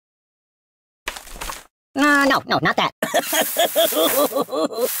No, not that.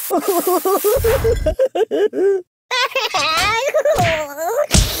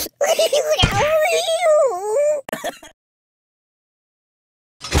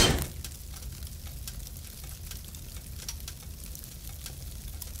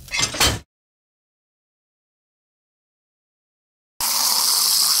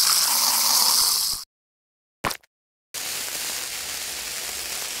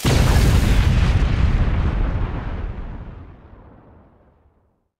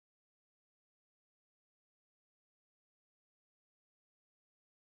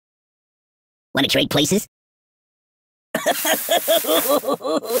 Want to trade places?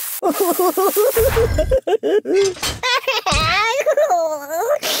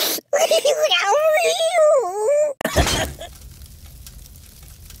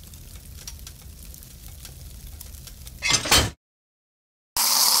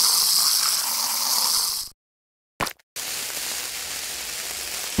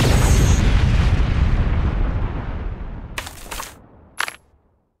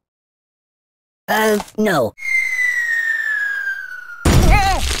 No.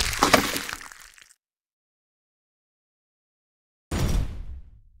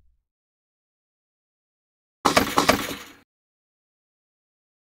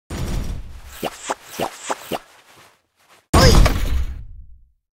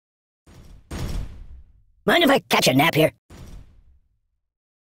 Mind if I catch a nap here?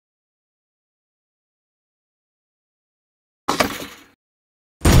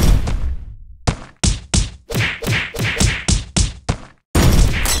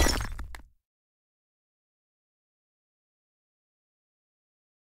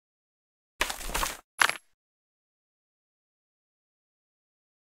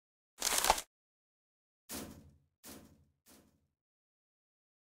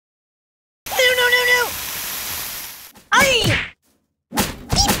 No! Aye!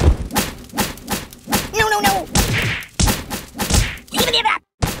 No! Give it up!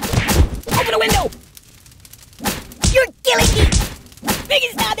 Open a window! You're killing me! Make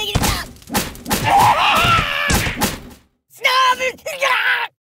it stop! Stop it!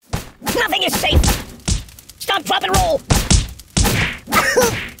 Nothing is safe! Stop, drop, and roll!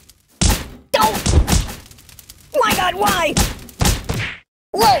 Don't! My God, why?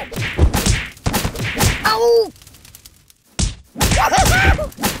 Whoa! Oh!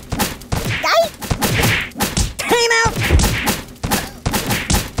 Time out!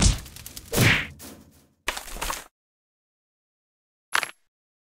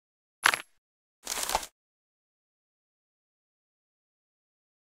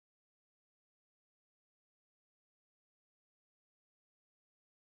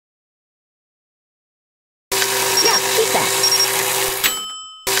 Yeah, keep that.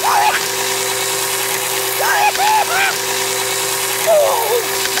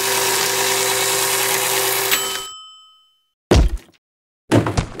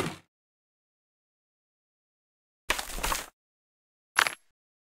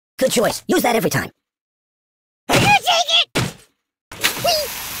 Good choice. Use that every time. I'm gonna take it! Whee!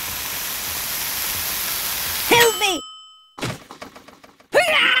 Help me!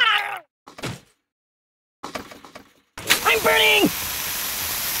 I'm burning!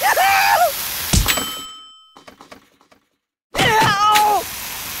 Oh!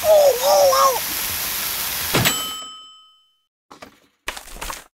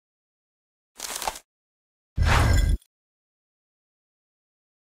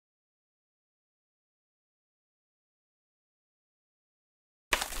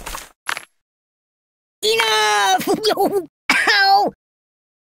 Enough! Ow!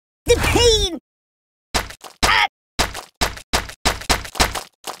 The pain! Ah!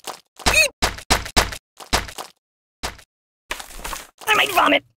 I might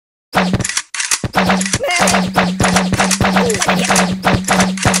vomit! I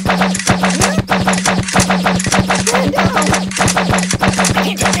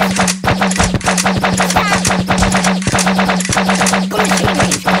can't take this! Stop! Go to shooting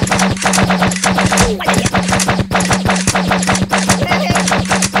range!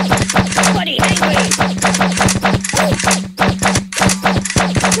 Buddy, angry!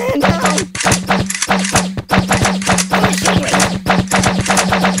 Stand down! Go to shooting range!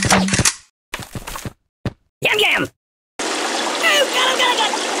 Yum! Oh, got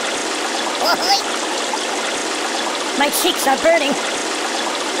him! My cheeks are burning.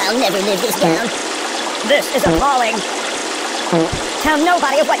 I'll never live this down. This is appalling. Tell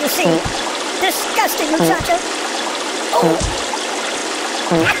nobody of what you see. Disgusting, muchacho. Oh.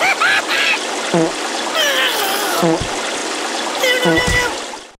 No.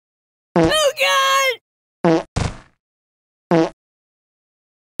 Oh, God!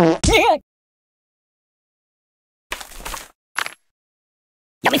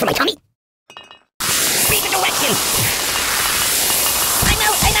 for my tummy? Read the directions! I'm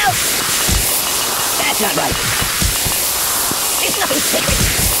out! I'm out! That's not right. There's nothing sacred.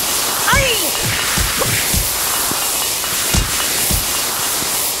 Hurry!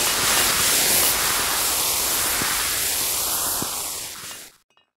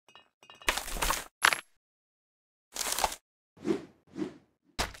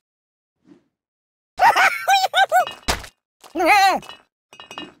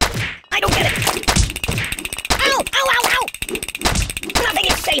 I don't get it! Ow! Ow! Ow! Ow! Nothing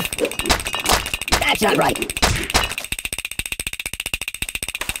is safe! That's not right.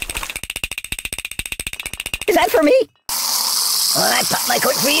 Is that for me? Well, I popped my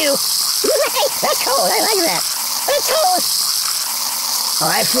coat for you. Hey, that's cold. I like that. That's cold.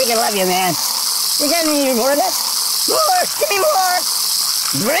 Oh, I freaking love you, man. You got any more of that? More! Give me more!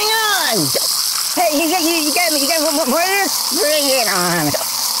 Bring on! Hey, you got more of this? Bring it on.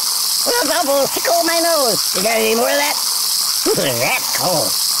 Well, bubble, tickle my nose. You got any more of that? That's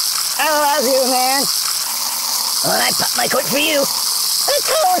cold. I love you, man. Well, I popped my coat for you. That's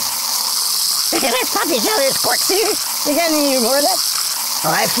cold. Let's pop each other's corks here. You got any more of that?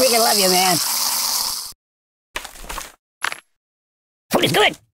 Oh, I freaking love you, man. Food is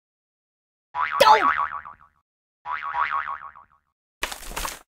good. Don't.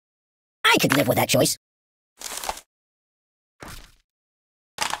 I could live with that choice.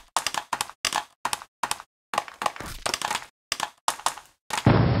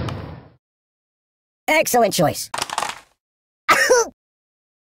 Excellent choice.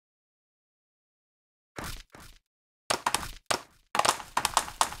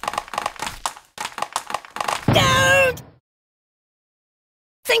 Don't!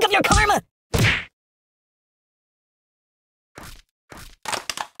 Think of your karma!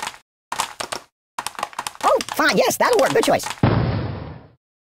 Oh, fine, yes, that'll work. Good choice.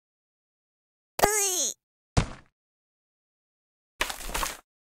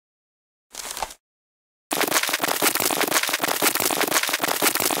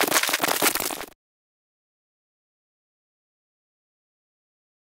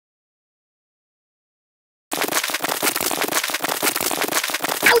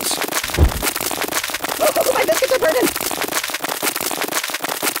 Ouch! Oh, my biscuits are burning!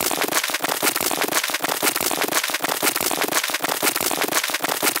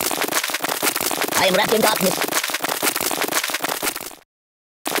 I am wrapped in darkness.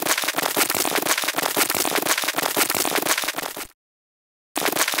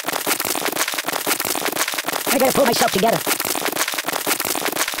 I gotta pull myself together.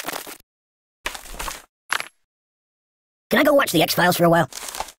 Can I go watch the X-Files for a while?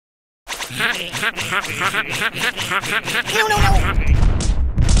 No, no, no!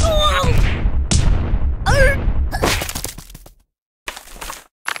 Oh!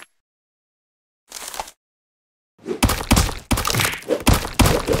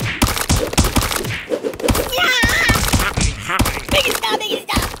 Biggest stop, biggest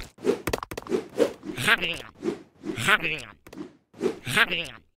stop!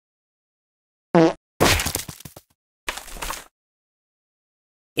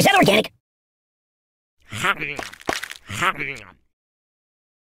 Is that organic?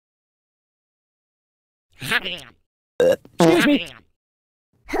 Excuse me.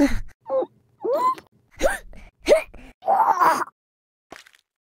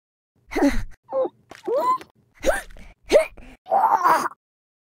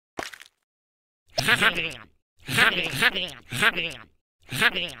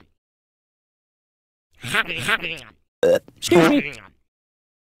 Excuse me.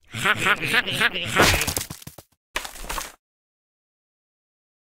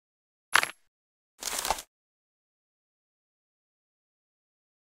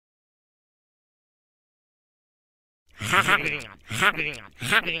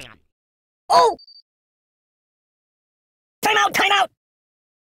 Oh! Time out! Time out!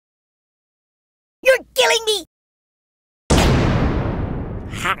 You're killing me!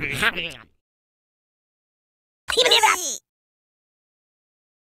 Even if that...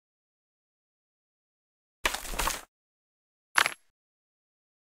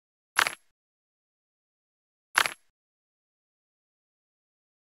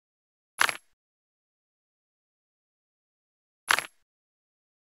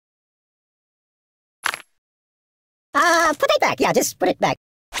 put it back. Yeah, just put it back.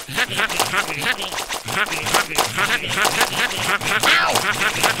 Ow!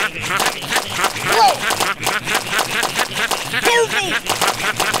 Whoa! Help me!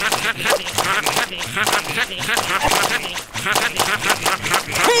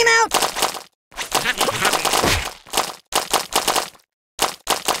 Time out!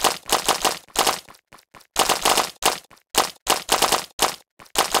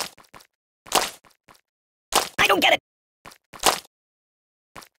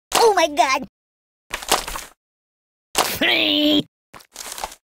 my god!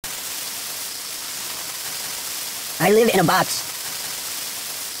 I live in a box.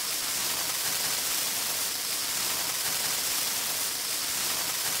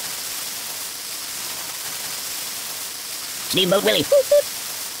 Steamboat Willie.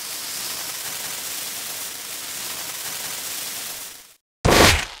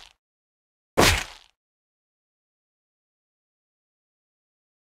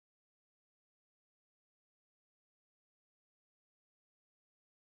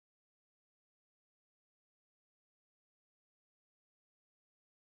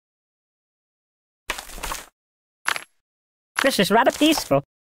 This is rather peaceful.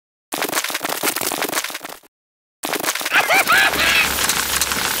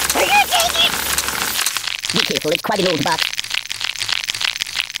 Be careful, it's quite an old box.